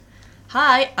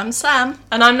Hi, I'm Sam.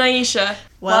 And I'm Naisha.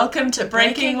 Welcome to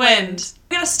Breaking Wind.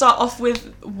 We're going to start off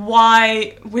with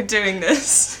why we're doing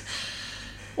this.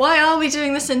 Why are we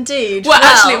doing this indeed?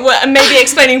 And maybe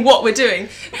explaining what we're doing.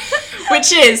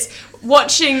 Which is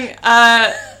watching,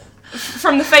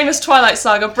 from the famous Twilight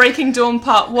Saga, Breaking Dawn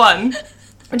Part 1,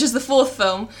 which is the fourth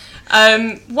film,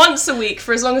 once a week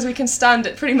for as long as we can stand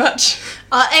it, pretty much.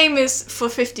 Our aim is for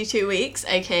 52 weeks,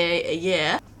 aka a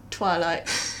year. Twilight.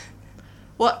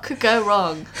 What could go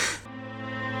wrong?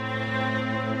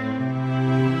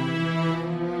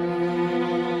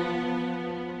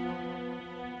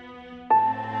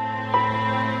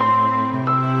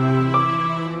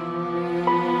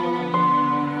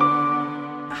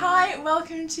 Hi,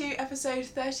 welcome to episode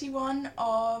 31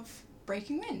 of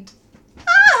Breaking Wind.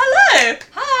 Hello!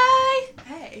 Hi!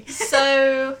 Hey.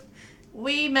 So,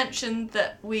 we mentioned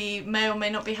that we may or may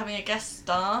not be having a guest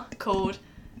star called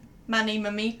Manny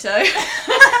Mamito.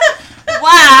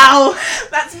 Wow!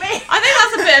 That's me. I think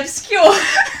that's a bit obscure.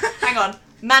 Hang on.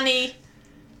 Manny...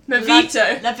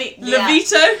 Mavito. Yeah.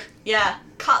 Levito? Yeah,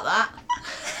 cut that.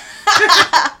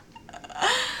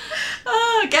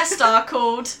 Guest star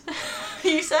called...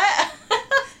 You say it?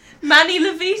 Manny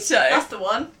Levito. That's the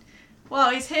one. Well,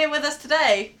 he's here with us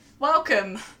today.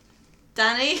 Welcome,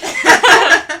 Danny.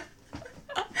 Thanks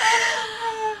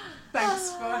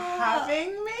for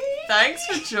having me. Thanks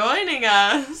for joining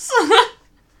us.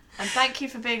 And thank you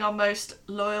for being our most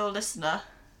loyal listener.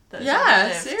 That has Yeah, ever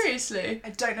lived. seriously. I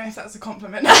don't know if that's a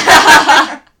compliment.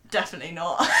 Definitely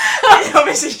not. It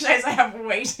obviously shows I have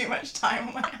way too much time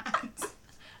on my hands.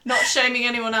 Not shaming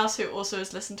anyone else who also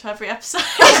has listened to every episode.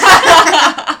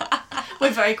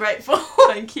 We're very grateful.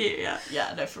 Thank you, yeah.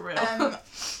 Yeah, no, for real.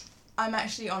 I'm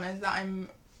actually honoured that I'm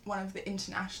one of the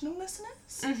international listeners.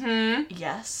 Mm-hmm.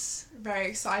 Yes. Very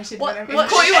excited. What- when I'm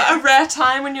what- Caught you at a rare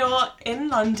time when you're in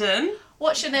London.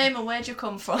 What's your name and where'd you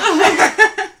come from?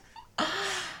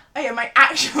 Oh yeah, my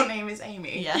actual name is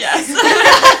Amy. Yes.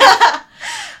 Yes.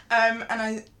 And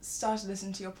I started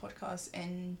listening to your podcast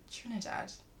in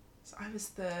Trinidad. So I was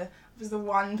the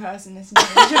one person listening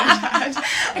in Trinidad.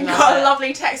 And Love got it. a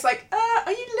lovely text like,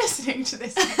 are you listening to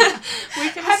this? We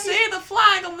can see the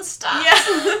flag on the stats.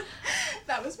 Yeah.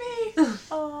 That was me.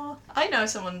 Oh, I know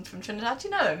someone from Trinidad. Do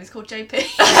you know him? He's called JP.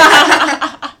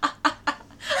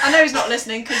 I know he's not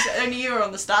listening because only you are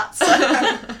on the stats. So.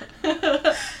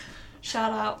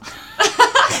 Shout out.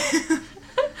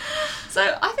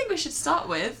 So I think we should start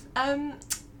with,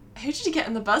 who did you get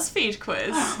in the BuzzFeed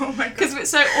quiz? Oh my god. Because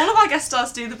so all of our guest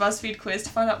stars do the BuzzFeed quiz to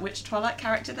find out which Twilight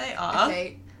character they are.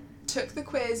 Okay. Took the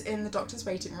quiz in the doctor's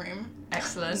waiting room. It was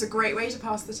Excellent. a great way to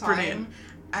pass the time. Brilliant.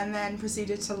 And then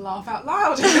proceeded to laugh out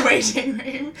loud in the waiting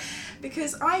room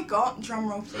because I got,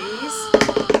 drumroll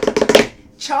please,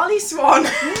 Charlie Swan. No!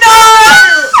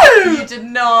 You did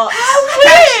not.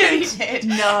 I actually did.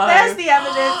 No. There's the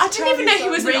evidence. I didn't even know he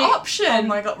was an Charlie option. Oh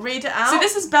my god, read it out. So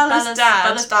this is Bella's dad.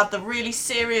 Bella's dad, the really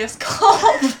serious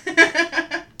cop.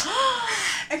 Swan.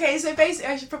 Okay, so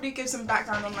basically I should probably give some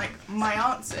background on like my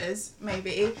answers,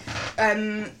 maybe.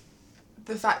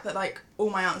 The fact that like all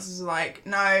my answers are like,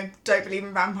 no, don't believe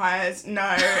in vampires,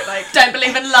 no, like Don't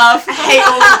believe in love. I hate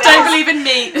all of this. Don't believe in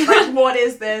meat. Like, what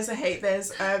is this? I hate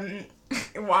this.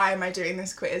 Why am I doing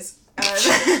this quiz?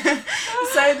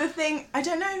 So the thing, I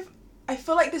don't know, I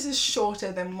feel like this is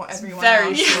shorter than what everyone very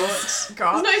else short.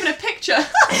 got. There's not even a picture.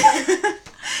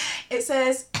 It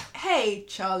says, hey,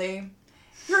 Charlie,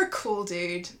 you're a cool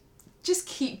dude. Just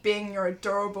keep being your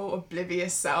adorable,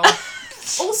 oblivious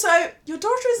self. Also, your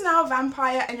daughter is now a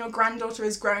vampire and your granddaughter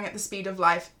is growing at the speed of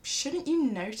life. Shouldn't you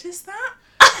notice that?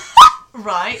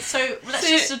 Right, so let's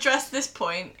just address this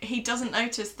point. He doesn't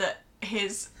notice that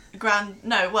his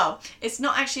it's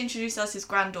not actually introduced as his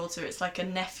granddaughter, it's like a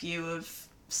nephew of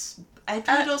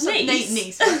Edward or something. Niece.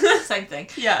 Niece, same thing.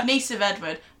 Yeah. Niece of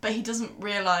Edward, but he doesn't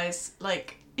realise,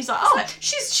 like, he's like, Oh, oh,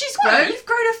 she's Wow, grown. you've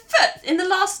grown a foot in the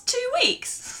last 2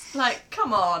 weeks. Like,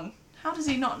 come on. How does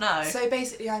he not know? So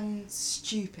basically, I'm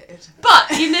stupid. But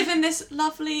you live in this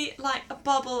lovely, like, a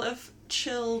bubble of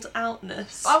chilled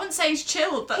outness. I wouldn't say he's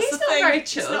chilled, that's He's the not thing. very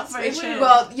He's chilled. not very It's chilled.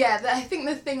 Well, yeah, I think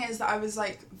the thing is that I was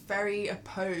like very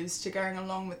opposed to going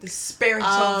along with the spirit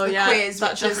of the quiz,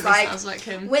 that which is definitely like, sounds like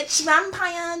him. which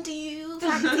vampire do you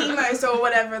fancy most, or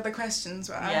whatever the questions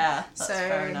were. yeah, that's So-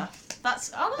 fair enough. That's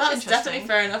That's interesting. definitely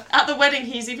fair enough. At the wedding,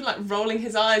 he's even like rolling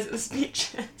his eyes at the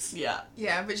speeches. Yeah.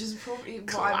 Yeah, which is probably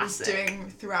what I was Classic. doing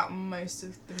throughout most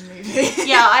of the movie.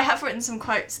 Yeah, I have written some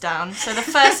quotes down. So the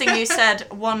first thing you said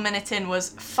 1 minute in was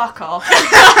 "fuck off,"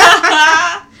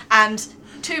 and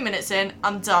 2 minutes in,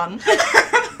 I'm done.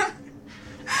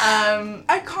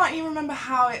 I can't even remember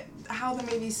how how the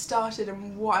movie started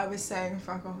and what I was saying.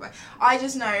 Fuck off. I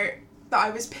just know that I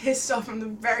was pissed off from the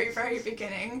very, very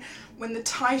beginning when the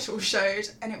title showed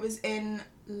and it was in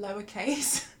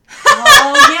lowercase.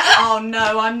 Oh yeah. Oh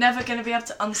no, I'm never going to be able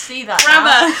to unsee that.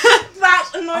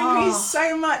 That annoyed me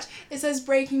so much. It says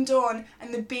Breaking Dawn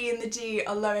and the B and the D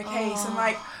are lowercase. I'm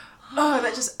like, oh,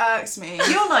 that just irks me.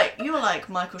 You're like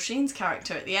Michael Sheen's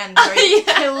character at the end, where he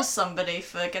kills somebody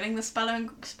for getting the spelling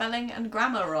and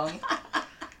grammar wrong.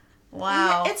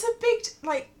 Wow. Yeah, it's a big,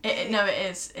 like... No,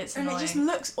 it is. It's and annoying. it just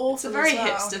looks awful. It's a very as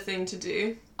well. hipster thing to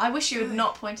do. I wish you had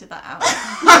not pointed that out.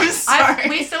 I'm sorry.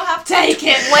 We still have Take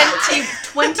it.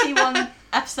 21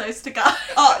 episodes to go.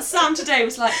 Oh, Sam today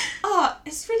was like,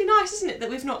 it's really nice, isn't it, that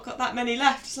we've not got that many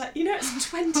left. It's like, it's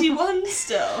 21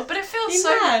 still. But it feels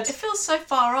You're so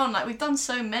far on. Like, we've done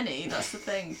so many. That's the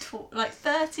thing. Like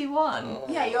 31.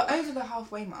 Yeah, you're over the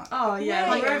halfway mark. Oh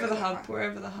yeah, Way we're over the hump. We're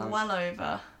over the hump. Well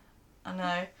over. I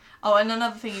know. Oh, and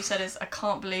another thing you said is, I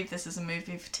can't believe this is a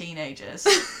movie for teenagers.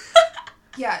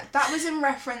 Yeah, that was in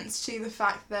reference to the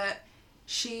fact that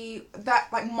that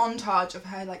montage of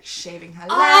her like shaving her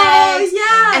legs. Oh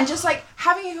yeah. And just like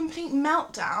having a complete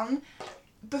meltdown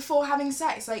before having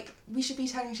sex. Like, we should be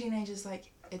telling teenagers,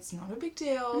 like, it's not a big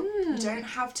deal. You don't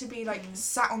have to be like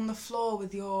sat on the floor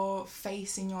with your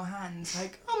face in your hands.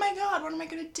 Like, oh my god, what am I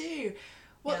gonna do?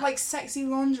 What like sexy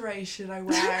lingerie should I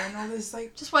wear and all this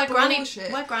like Just wear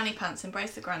bullshit. granny pants.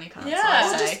 Embrace the granny pants. Yeah.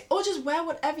 I say. Or just wear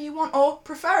whatever you want, or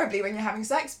preferably when you're having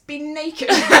sex, be naked.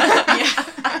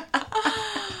 Yeah.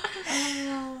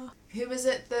 Who was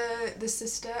it? The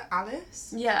sister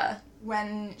Alice? Yeah.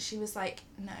 When she was like,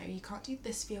 no, you can't do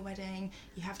this for your wedding.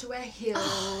 You have to wear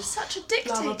heels. Such a dictator.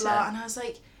 Blah blah blah. And I was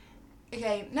like,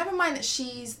 okay, never mind that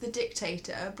she's the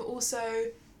dictator, but also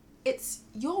it's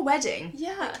your wedding.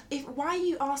 Yeah. Why are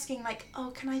you asking, like,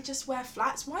 oh, can I just wear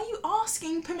flats? Why are you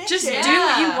asking permission? Just do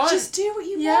what you want. Just do what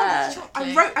you Yeah. want.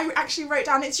 I actually wrote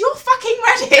down, it's your fucking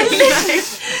wedding.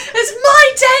 It's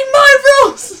my day, my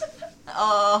rules.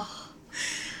 Oh.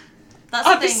 That's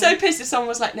I'd the be thing. so pissed if someone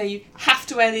was like, no, you have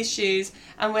to wear these shoes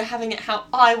and we're having it how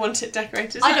I want it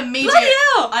decorated. It's I'd like, bloody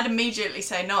hell. immediately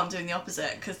say, no, I'm doing the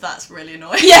opposite, because that's really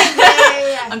annoying.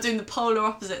 Yeah. I'm doing the polar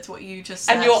opposite to what you just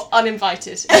said. And you're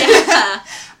uninvited. Yeah.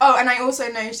 Oh, and I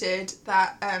also noted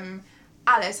that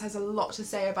Alice has a lot to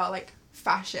say about, like,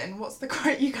 fashion. What's the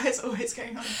quote you guys are always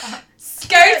going on about?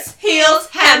 Skirts, heels,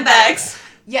 handbags.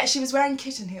 Yeah, she was wearing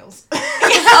kitten heels.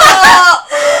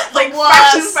 Like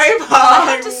Fashion faux pas.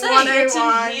 I have to say,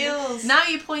 101. heels. now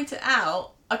you point it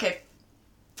out. Okay,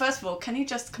 first of all, can you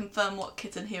just confirm what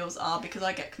kitten heels are, because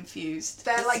I get confused.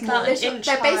 They're like not an little, inch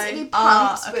they're high. basically Ah,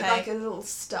 pumps with okay. like a little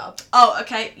stub. Oh,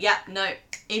 okay, yeah, no,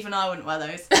 even I wouldn't wear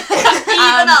those. Even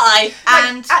I.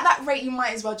 And Like, at that rate, you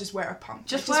might as well just wear a pump.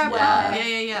 just Like, wear a wear- bra.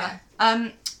 Yeah.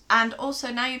 And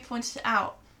also, now you pointed it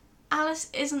out, Alice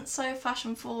isn't so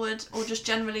fashion forward or just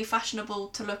generally fashionable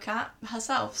to look at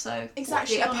herself, so Exactly.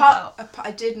 what's she on Apart, about?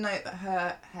 I did note that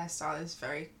her hairstyle is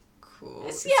very cool.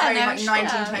 It's yeah, very no, like she-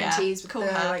 1920s with cool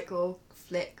the hair. like little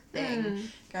flick thing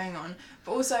going on.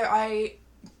 But also, I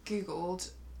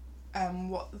googled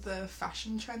what the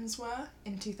fashion trends were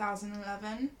in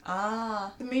 2011.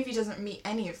 Ah. The movie doesn't meet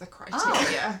any of the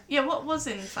criteria. Yeah, what was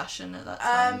in fashion at that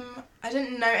time? I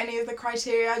didn't know any of the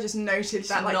criteria. I just noted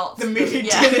that like not the movie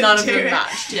yeah, didn't None of do them it.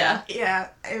 matched, yeah. Yeah,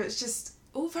 it was just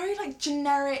all very like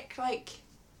generic. Like,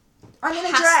 I'm in a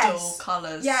Pastel dress.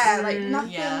 colours. Yeah, like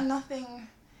nothing, yeah. nothing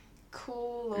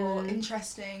cool or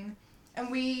interesting.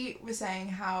 And we were saying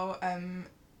how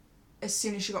as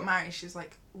soon as she got married, she was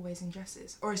like always in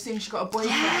dresses, or as soon as she got a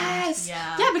boyfriend. Yes.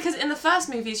 Yeah. Yeah, because in the first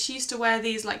movies, she used to wear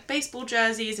these like baseball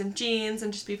jerseys and jeans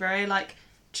and just be very like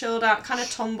chilled out, kind of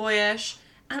tomboyish.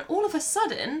 And all of a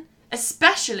sudden,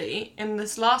 especially in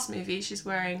this last movie, she's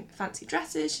wearing fancy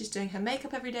dresses. She's doing her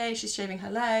makeup every day. She's shaving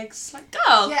her legs. Like,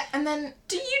 girl, Yeah, and then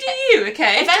do you,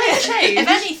 okay? If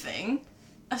anything,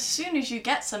 as soon as you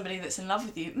get somebody that's in love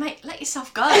with you, mate, let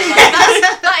yourself go. Like,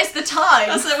 that is the time.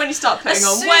 That's like when you start putting As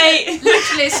on soon- weight.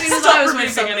 Literally, as soon as Stop I was with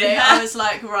removing somebody, any hair. I was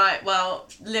like, right, well,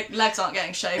 legs aren't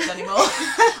getting shaved anymore.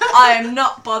 I am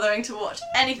not bothering to watch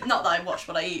anything. Not that I watch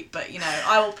what I eat, but, you know,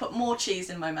 I will put more cheese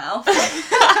in my mouth.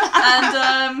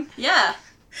 And, yeah,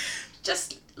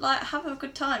 just, like, have a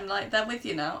good time. Like, they're with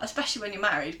you now, especially when you're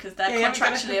married, because they're Yeah,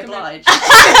 contractually I'm gonna- obliged.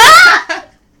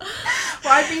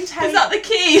 well, I've been telling Is that the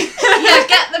key? Yeah,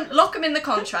 get them, lock them in the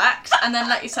contract, and then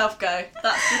let yourself go.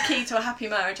 That's the key to a happy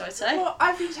marriage, I'd say. Well,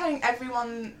 I've been telling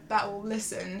everyone that will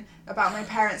listen about my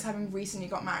parents having recently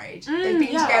got married. They've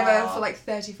been yeah. together for like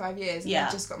 35 years and Yeah.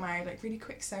 they've just got married, like really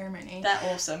quick ceremony. They're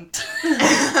awesome.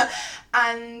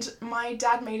 And my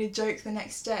dad made a joke the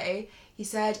next day. he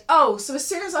said, "Oh, so as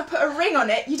soon as I put a ring on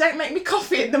it, you don't make me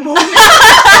coffee in the morning."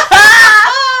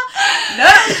 No.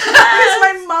 Because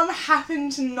my mum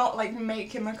happened to not like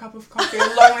make him a cup of coffee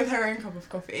along with her own cup of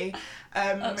coffee.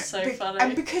 That's so funny.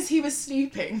 And because he was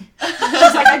sleeping, she's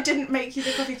like, "I didn't make you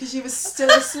the coffee because you were still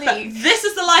asleep." This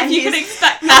is the life And you he's- can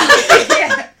expect now.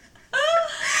 Yeah.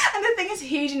 And the thing is,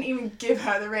 he didn't even give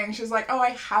her the ring. She was like, "Oh,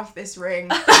 I have this ring.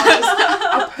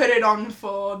 I'll put it on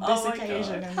for this Oh my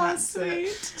occasion." God, And How that's it.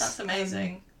 sweet. That's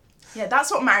amazing. Yeah,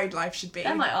 that's what married life should be.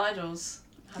 They're my idols.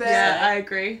 The- Yeah, I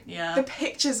agree. Yeah. The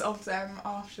pictures of them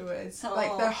afterwards,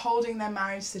 like Aw. they're holding their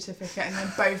marriage certificate and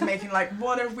they're both making like,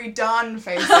 "What have we done?"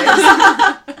 faces.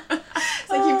 It's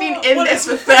like, you've been in What this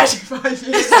a- for 35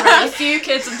 years a already. few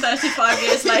kids and 35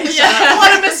 years later. Yeah.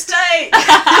 What a mistake!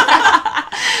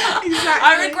 Exactly.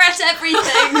 I regret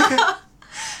everything.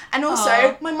 And also,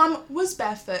 Aw. my mum was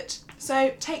barefoot.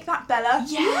 So take that, Bella.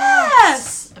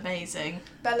 Yes! Amazing.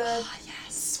 Bella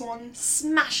Swan.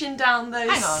 Smashing down those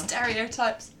Hang on.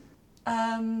 stereotypes.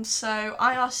 So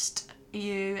I asked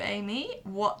you, Amy,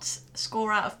 what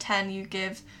score out of 10 you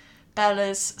give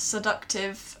Bella's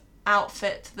seductive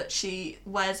outfit that she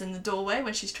wears in the doorway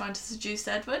when she's trying to seduce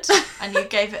Edward, and you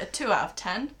gave it a 2 out of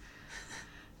 10.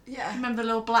 Yeah. Remember the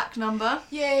little black number?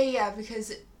 Yeah,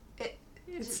 because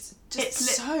it's just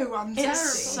it's so unsexy.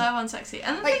 It's so unsexy.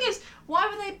 And the Like- thing is, why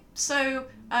were they so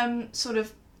sort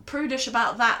of prudish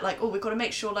about that? Like, oh, we've got to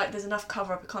make sure like there's enough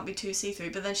cover up, it can't be too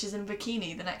see-through. But then she's in a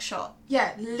bikini the next shot.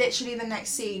 Yeah, literally the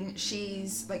next scene,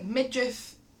 she's like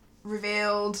midriff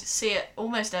revealed. See it,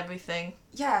 almost everything.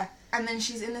 Yeah, and then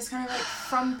she's in this kind of like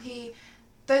frumpy.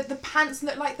 The pants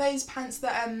look like those pants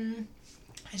that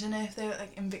I don't know if they were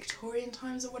like in Victorian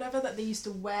times or whatever that they used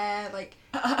to wear like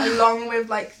along with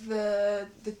like the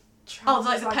Oh,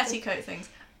 trousers, like the petticoat things.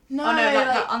 No, Oh no,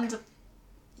 like the under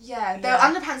yeah, they Yeah.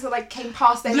 were underpants that like came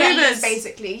past their Bloomers. knees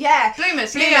basically. Yeah,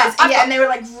 bloomers. bloomers. Yeah, And, I've got- and they were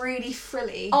like really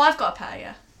frilly. Oh, I've got a pair.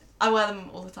 Yeah, I wear them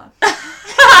all the time.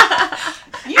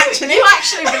 you Actually?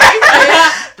 actually believe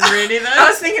it? Really though? I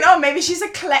was thinking, oh, maybe she's a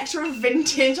collector of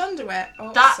vintage underwear.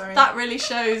 Oh, sorry. That really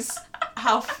shows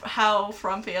how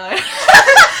frumpy I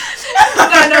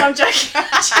am. No, I'm joking.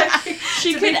 I'm joking.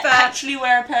 She To could be fair, actually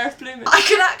wear a pair of bloomers. I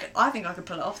think I could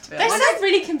pull it off, to be They're honest. so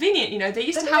really convenient, you know. They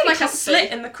used to They're have really like a comfy.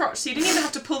 slit in the crotch, so you didn't even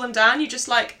have to pull them down. You just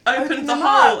like opened Open the them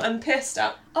hole up. and pissed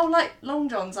out. Oh, like long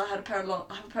johns. I have a pair of long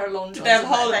johns. They have a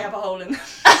and hole in They them. have a hole in them.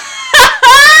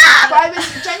 But I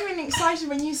was genuinely excited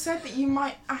when you said that you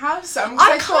might have some. 'Cause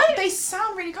I I thought kind of- they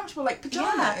sound really comfortable, like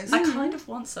Yeah, pajamas. I kind of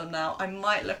want some now. I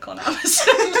might look on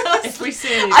Amazon. If we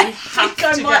see any, I we have think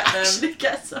I to might get them. actually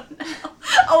get some now.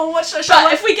 Oh, what should I show?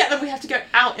 But if we get them, we have to go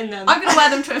out in them. I'm gonna wear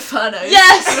them to Inferno.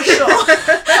 Yes! for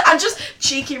sure. And just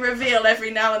cheeky reveal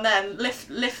every now and then. Lift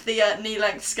the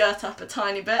knee-length skirt up a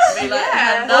tiny bit and be like,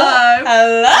 Yeah.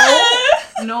 hello,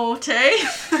 Hello. naughty.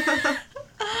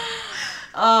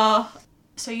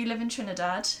 So you live in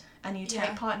Trinidad and you take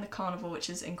Yeah. part in the carnival, which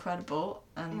is incredible,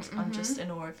 and I'm just in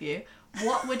awe of you.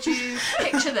 What would you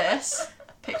picture this?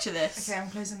 Picture this. Okay, I'm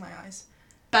closing my eyes.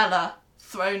 Bella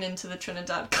thrown into the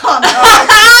Trinidad carnival.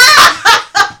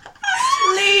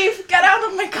 Leave! Get out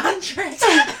of my country!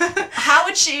 How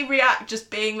would she react just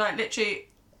being like literally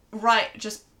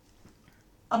just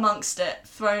amongst it,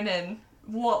 thrown in?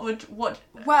 What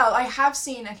Well, I have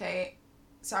seen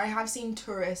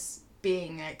tourists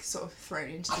being like sort of thrown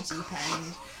into the deep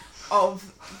end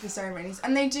of the ceremonies,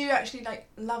 and they do actually like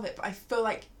love it, but I feel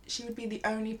like she would be the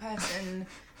only person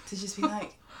to just be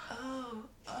like, oh,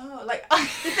 like the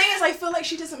thing is, I feel like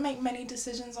she doesn't make many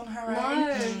decisions on her own.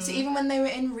 No. So even when they were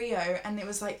in Rio and it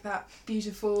was like that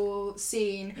beautiful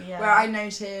scene Yeah. where I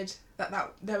noted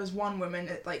that there was one woman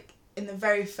at like in the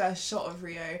very first shot of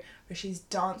Rio where she's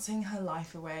dancing her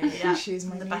life away. Yeah, She's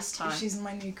my the new, best time. She's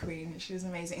my new queen. She was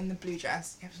amazing in the blue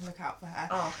dress. You have to look out for her.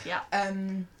 Oh yeah.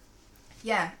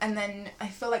 Yeah, and then I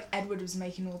feel like Edward was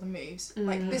making all the moves.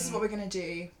 Like, this is what we're gonna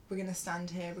do. We're gonna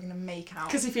stand here. We're gonna make out.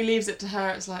 Because if he leaves it to her,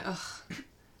 it's like, ugh,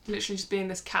 literally just be in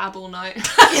this cab all night.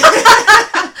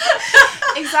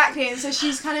 Exactly, and so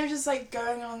she's kind of just like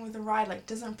going along with the ride. Like,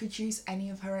 doesn't produce any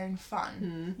of her own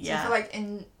fun. So I Yeah. feel like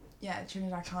in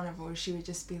Trinidad Carnival, she would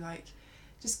just be like,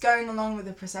 just going along with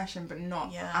the procession, but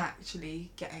not Yeah.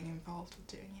 actually getting involved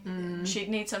or doing anything. She'd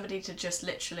need somebody to just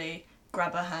literally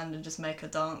grab her hand and just make her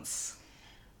dance.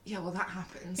 Yeah, well, that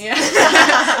happens. Yeah.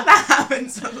 That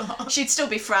happens a lot. She'd still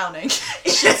be frowning.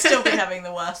 She'd still be having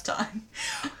the worst time.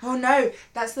 Oh no,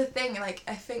 that's the thing. Like,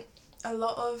 I think a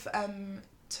lot of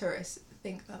tourists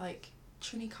think that like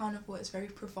Trini Carnival is very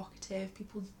provocative.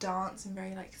 People dance in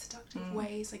very like seductive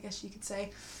ways, I guess you could say.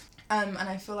 And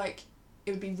I feel like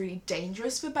it would be really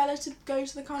dangerous for Bella to go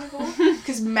to the carnival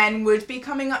because men would be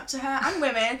coming up to her and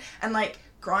women and like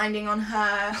grinding on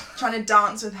her, trying to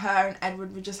dance with her, and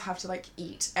Edward would just have to like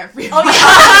eat everyone.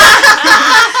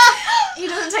 He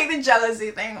doesn't take the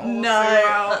jealousy thing all No,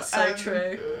 well. that's so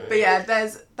true. But yeah,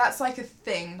 that's like a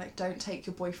thing. Like, don't take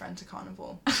your boyfriend to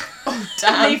carnival.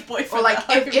 Damn. Leave boyfriend Or like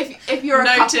at home. if you're a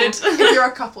Noted. couple, if you're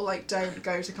a couple, like don't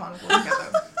go to carnival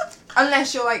together,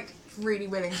 unless you're like really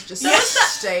willing to just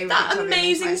stay with each That other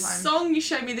amazing the entire time. song you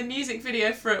showed me the music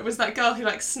video for it was that girl who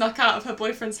like snuck out of her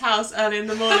boyfriend's house early in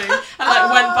the morning and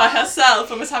like went by herself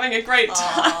and was having a great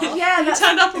time. Yeah, He that's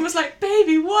turned up and was like,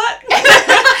 "Baby, what?"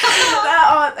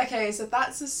 okay. So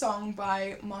that's a song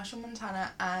by Marshall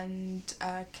Montana and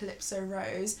Calypso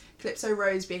Rose. Calypso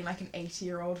Rose being like an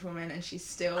 80-year-old woman, and she's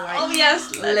still like Oh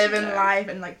yes, living legendary. life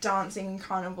and like dancing in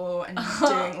carnival and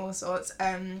doing all sorts.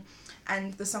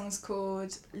 And the song's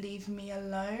called Leave Me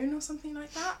Alone or something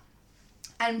like that.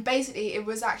 And basically it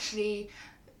was actually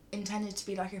intended to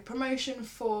be like a promotion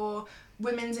for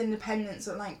women's independence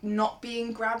or like not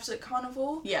being grabbed at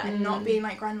carnival. Yeah. And not being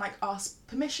like grand, like ask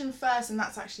permission first, and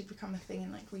that's actually become a thing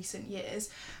in like recent years.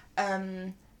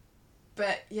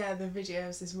 But yeah, the video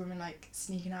is this woman like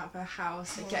sneaking out of her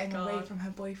house, like getting away from her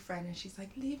boyfriend, and she's like,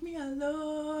 "Leave me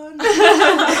alone."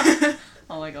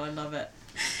 Oh my god, I love it.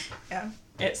 Yeah.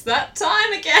 It's that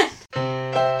time again.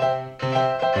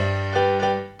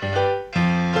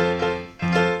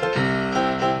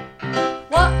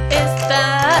 What is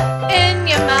that in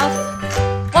your mouth?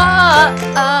 What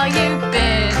are you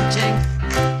binging?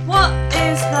 What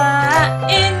is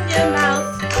that in your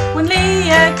mouth when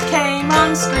Leah came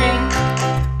on screen?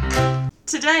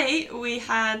 Today we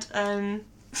had a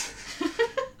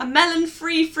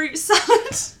melon-free fruit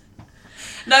salad.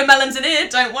 No melons in here,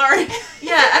 don't worry.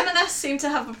 Yeah, M&S seem to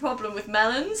have a problem with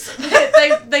melons.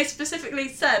 They specifically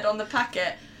said on the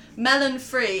packet, melon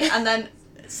free, and then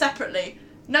separately,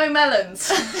 no melons.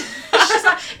 She's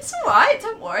like, it's alright,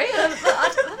 don't worry, they're not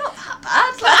that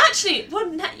bad. But actually, well,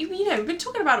 you know, we've been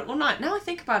talking about it all night. Now I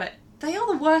think about it, they are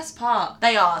the worst part.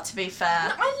 They are, to be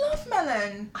fair. I love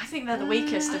melon. I think they're the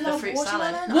weakest I of the love fruit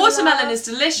watermelon. salad. Watermelon is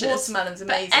delicious. Watermelon's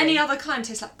amazing. But any other kind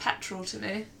tastes like petrol to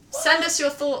me. Send us your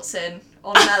thoughts in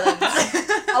on melons.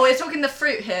 Oh, we're talking the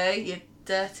fruit here, you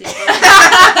dirty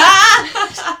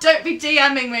Don't be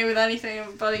DMing me with anything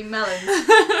about bloody melons.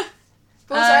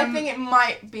 But also, I think it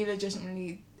might be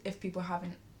legitimately if people have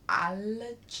an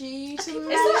allergy to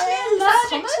melon. Is that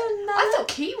allergic common? to melon? I thought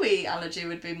kiwi allergy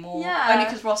would be more. Yeah. Only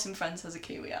because Ross and Friends has a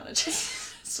kiwi allergy.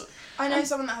 So, I know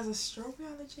someone that has a strawberry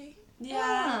allergy.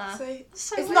 Yeah. So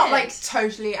so it's weird. not like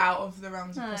totally out of the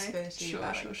realms of No. possibility Sure, that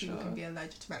like, sure, people sure. can be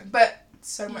allergic to melon. But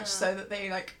so much Yeah. so that they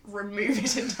like remove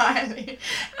it entirely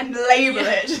and label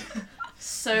it.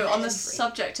 So on the Melon-free.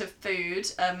 subject of food,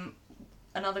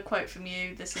 another quote from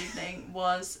you this evening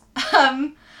was,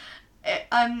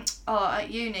 at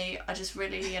uni I just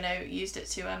really, used it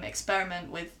to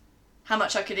experiment with how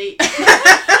much I could eat.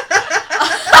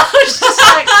 I was just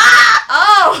like,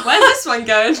 oh, Where's this one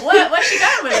going? where's she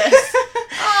going with this?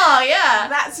 Oh yeah.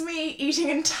 That's me eating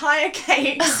entire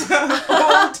cakes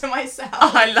all to myself.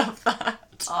 Oh, I love that.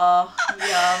 Oh,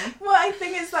 yum. Well, I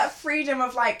think it's that freedom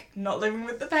of like not living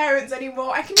with the parents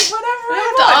anymore. I can do whatever I I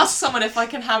have to want. ask someone if I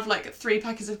can have like 3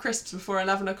 packets of crisps before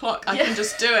 11 o'clock. I Yeah. can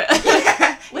just do it.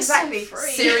 Yeah, We're exactly. so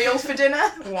free. Cereal for dinner?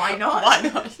 Why not? Why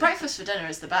not? Breakfast for dinner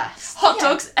is the best. Hot Yeah.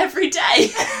 dogs every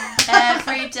day.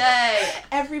 Every day.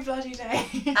 Every bloody day.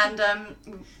 And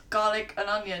garlic and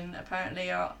onion apparently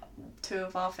are two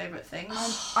of our favourite things.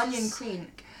 Onion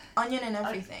queen. Onion and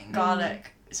everything.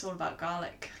 Garlic. It's all about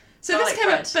garlic. So Garlic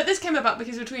bread. this came about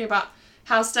because we're talking about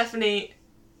how Stephanie,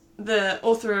 the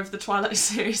author of the Twilight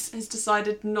series, has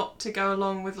decided not to go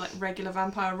along with like regular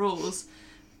vampire rules.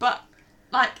 But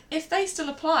like, if they still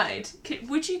applied,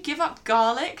 would you give up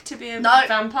garlic to be a No.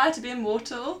 vampire, to be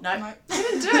immortal? No. No. You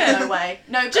wouldn't do it. No way.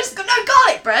 No, just no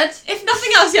garlic bread. If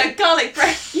nothing else, yeah, garlic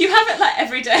bread. You have it like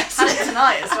every day. Had it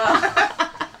tonight as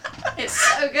well. It's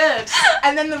so good.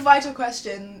 And then the vital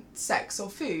question, sex or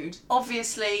food?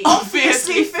 Obviously.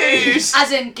 Obviously food.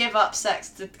 As in, give up sex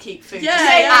to keep food. Yeah,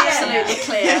 Just be yeah, absolutely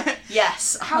yeah. clear.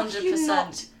 Yes, 100%. How can you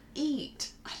not eat?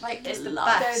 Like, It's the love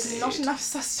best. there's not food. enough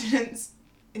sustenance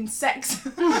in sex.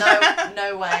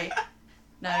 No way.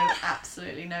 No,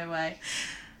 absolutely no way.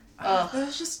 Oh.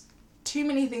 There's just too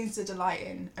many things to delight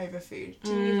in over food.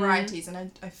 Too many varieties,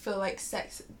 and I feel like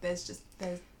sex,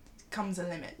 there comes a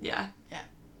limit. Yeah.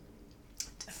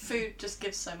 Food just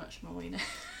gives so much more, To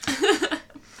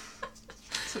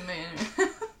me,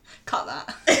 anyway. Cut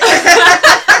that.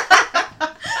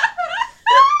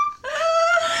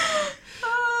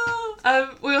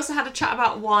 We also had a chat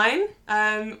about wine.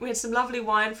 We had some lovely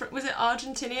wine. Was it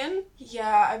Argentinian?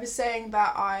 Yeah, I was saying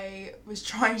that I was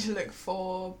trying to look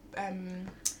for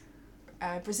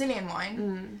Brazilian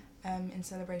wine in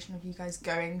celebration of you guys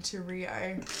going to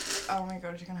Rio. Oh my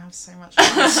god, you're gonna have so much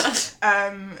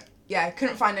fun. Yeah,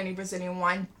 couldn't find any Brazilian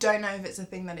wine. Don't know if it's a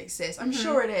thing that exists. I'm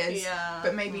sure it is,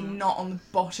 but maybe not on the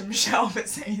bottom shelf at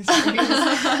Sainsbury's.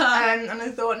 And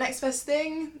I thought, next best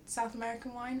thing, South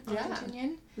American wine,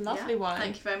 Argentinian. Lovely wine.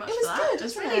 Thank you very much It for was that. good, It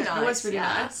was wasn't really it? nice. It was really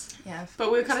nice. Yeah.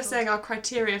 But we were kind of saying our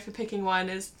criteria for picking wine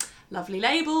is lovely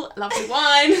label, lovely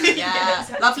wine. Yeah,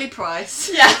 lovely price.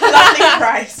 Yeah. Lovely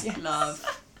price. Yeah.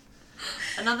 Love.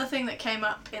 Another thing that came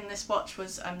up in this watch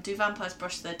was do vampires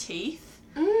brush their teeth?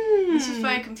 This was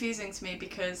very confusing to me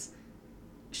because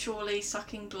surely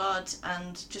sucking blood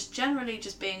and just generally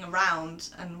just being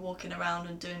around and walking around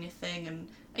and doing your thing, and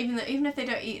even if they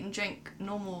don't eat and drink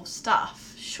normal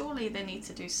stuff, surely they need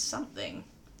to do something.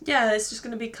 Yeah, it's just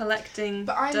going to be collecting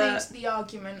But I dirt. made the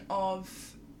argument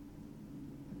of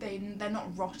they're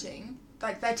not rotting.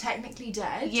 Like, they're technically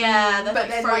dead. Yeah, they're but like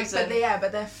they're frozen.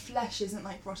 but their flesh isn't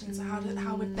like rotting. So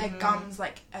how would their gums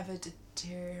like ever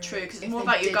deteriorate? True, because if it's more they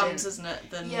about your didn't? gums, isn't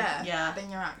it? Than Yeah. Than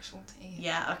your actual teeth.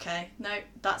 Yeah. Okay. No,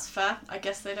 that's fair. I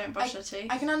guess they don't brush their teeth.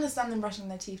 I can understand them brushing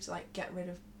their teeth to like get rid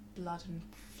of blood and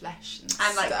flesh and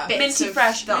And like stuff. bits Minty of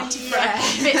fresh, stuff. minty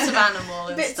fresh. Bits of animal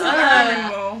and Bits of stuff.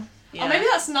 animal. Yeah. Oh, maybe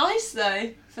that's nice though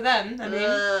for them. I mean,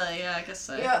 yeah, I guess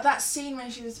so. Yeah, that scene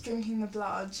when she was drinking the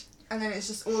blood and then it's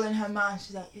just all in her mouth.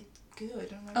 She's like, "It's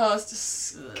good." I'm like, oh, it's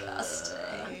disgusting.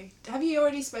 "Okay." Have you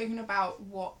already spoken about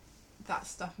what that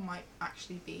stuff might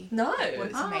actually be? No. What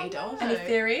it's made of? no. Any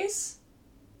theories?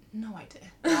 No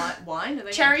idea. Wine? Are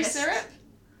they Cherry getting pissed? syrup?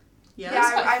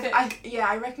 Yeah. Yeah,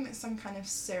 I reckon it's some kind of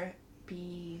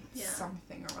syrupy Yeah.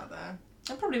 something or other.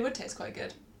 That probably would taste quite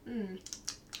good.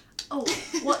 Oh,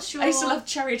 what's your... I used to love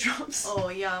cherry drops. Oh,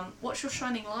 yum. What's your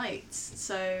shining lights?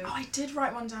 So... Oh, I did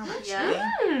write one down actually.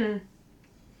 Yeah?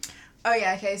 Oh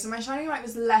yeah, okay, so my shining light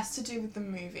was less to do with the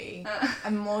movie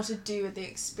and more to do with the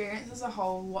experience as a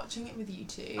whole, watching it with you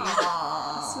two.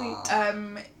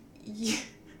 Aww. Sweet.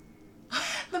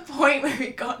 The point where we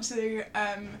got to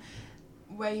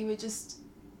where you were just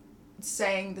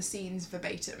saying the scenes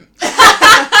verbatim.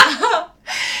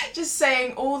 Just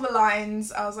saying all the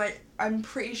lines. I was like, I'm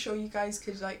pretty sure you guys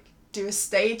could like do a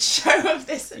stage show of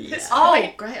this at this Oh,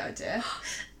 point. great idea.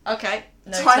 Okay.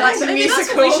 No Twilight tits. the Maybe that's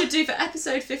musical. what we should do for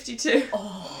episode 52.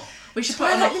 Oh, we should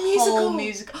put on a Twilight the musical. whole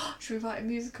musical. Should we write a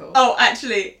musical? Oh,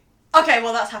 actually, Okay,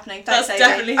 well that's happening. Thanks, that's Amy.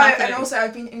 definitely Oh, happening. and also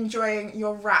I've been enjoying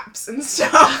your raps and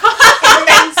stuff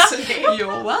immensely.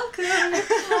 You're welcome.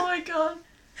 Oh my god.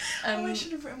 Oh, I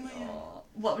should have written my own.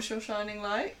 What was your shining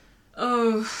light?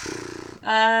 Oh,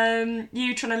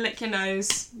 you trying to lick your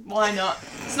nose? Why not?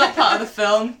 It's not part of the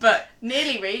film, but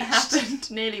Nearly reached. happened.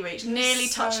 Nearly reached. Nearly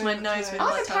So touched my nose close. with I'm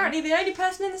my tongue. apparently the only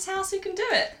person in this house who can do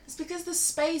it. It's because the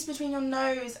space between your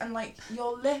nose and like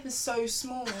your lip is so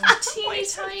small. Teeny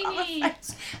tiny.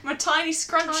 I'm a tiny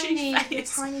scrunchy Tiny. Your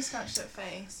face. tiny scratched up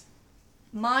face.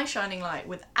 My shining light,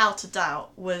 without a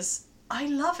doubt, was I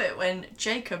love it when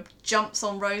Jacob jumps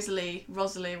on Rosalie,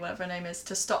 whatever her name is,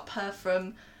 to stop her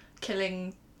from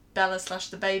killing Bella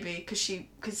 / the baby,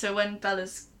 because so when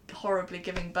Bella's horribly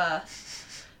giving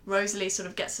birth, Rosalie sort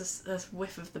of gets a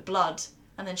whiff of the blood,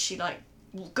 and then she like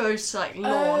goes to like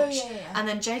launch, yeah. and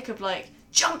then Jacob like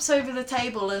jumps over the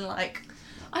table and like.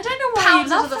 I don't know why you Pounds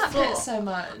love onto the that floor. bit so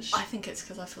much. I think it's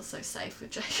because I feel so safe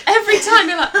with Jacob. Every time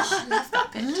you're like, oh, I love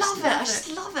that bit. I just love it. I just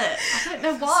love it. I don't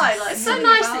know why. Like It's so something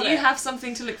nice about that you it. have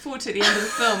something to look forward to at the end of the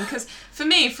film, because for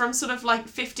me, from sort of like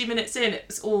 50 minutes in,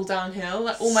 it's all downhill.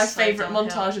 Like all my So favourite downhill.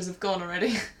 montages have gone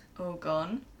already. all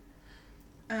gone.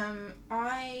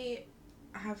 I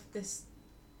have this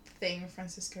thing,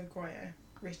 Francisco Goya,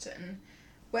 written.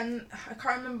 When I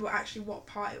can't remember actually what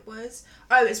part it was.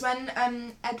 Oh, it's when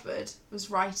Edward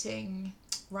was researching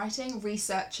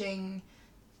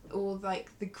all like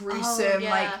the gruesome yeah.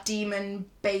 like demon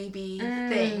baby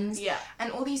things. Yeah.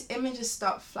 And all these images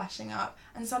start flashing up,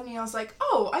 and suddenly I was like,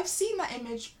 oh, I've seen that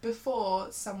image before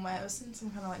somewhere. It was in some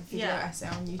kind of like video Yeah. essay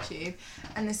on YouTube,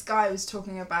 and this guy was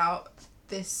talking about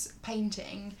this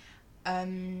painting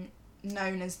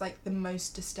known as like the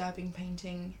most disturbing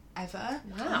painting ever.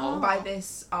 Wow. By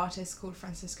this artist called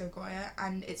Francisco Goya,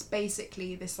 and it's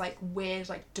basically this like weird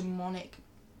like demonic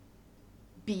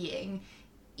being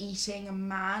eating a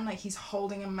man. Like he's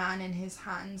holding a man in his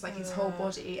hands, like his whole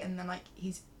body, and then like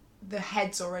the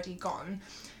head's already gone.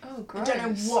 Oh, I don't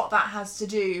know what that has to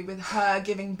do with her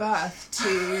giving birth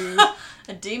to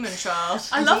A demon child.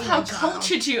 I A love how demon child.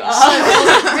 cultured you are.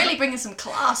 So really bringing some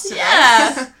class to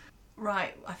Yeah.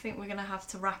 Right, I think we're going to have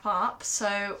to wrap up.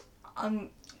 So,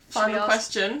 Final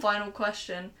question. Final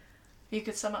question. If you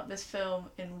could sum up this film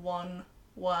in one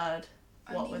word,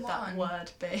 what Only would that one?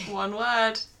 word be? One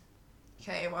word.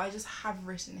 Okay, well, I just have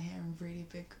written here in really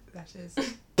big letters.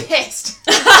 Pissed!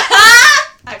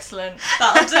 Excellent.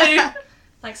 That'll do.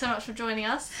 Thanks so much for joining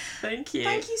us. Thank you.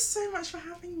 Thank you so much for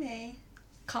having me.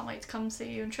 Can't wait to come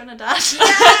see you in Trinidad.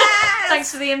 Yes!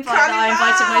 Thanks for the invite. Carnival! I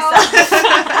invited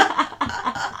myself.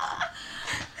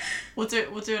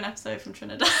 We'll do an episode from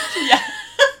Trinidad. Yeah.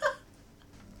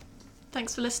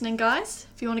 Thanks for listening, guys.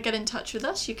 If you want to get in touch with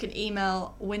us, you can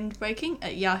email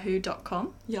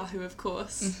windbreaking@yahoo.com. Yahoo, of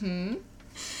course. Mm-hmm.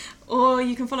 Or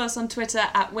you can follow us on Twitter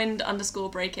at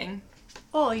wind_breaking.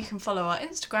 Or you can follow our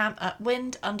Instagram at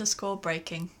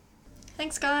wind_breaking.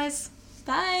 Thanks, guys.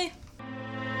 Bye.